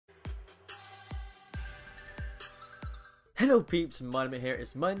Hello peeps, my name here.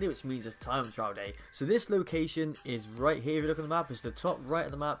 It's Monday, which means it's time trial day. So this location is right here. If you look on the map, it's the top right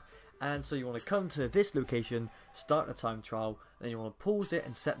of the map. And so you want to come to this location, start the time trial, and then you want to pause it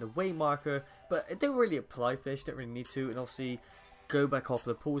and set the way marker. But it don't really apply for this, you don't really need to. And obviously, go back off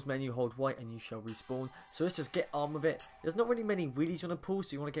the pause menu, hold Y, and you shall respawn. So let's just get on with it. There's not really many wheelies you want to pull, so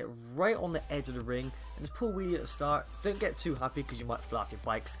you want to get right on the edge of the ring and just pull wheelie at the start. Don't get too happy because you might flap your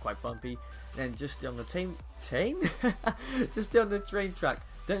bike, it's quite bumpy. And then just stay on the just stay on the train track.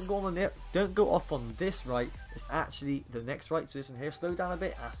 Don't go on the don't go off on this right. It's actually the next right. So this one here, slow down a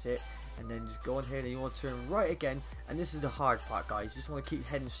bit. That's it. And then just go on here. Then you want to turn right again. And this is the hard part, guys. You just want to keep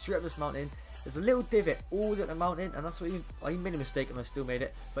heading straight up this mountain. There's a little divot all at the mountain, and that's what I made a mistake and I still made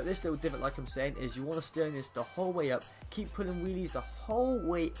it. But this little divot, like I'm saying, is you want to stay on this the whole way up. Keep pulling wheelies the whole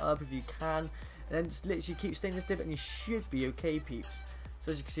way up if you can, and then just literally keep staying in this divot, and you should be okay, peeps.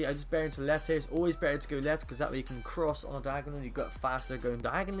 So as you can see, I just bear to the left here. It's always better to go left because that way you can cross on a diagonal. You got faster going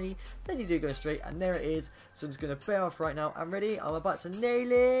diagonally than you do going straight, and there it is. So I'm just gonna bear off right now. I'm ready. I'm about to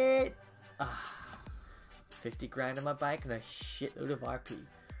nail it. 50 grand on my bike and a shitload of RP.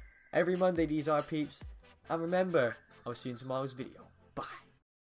 Every Monday these are, peeps. And remember, I'll see you in tomorrow's video.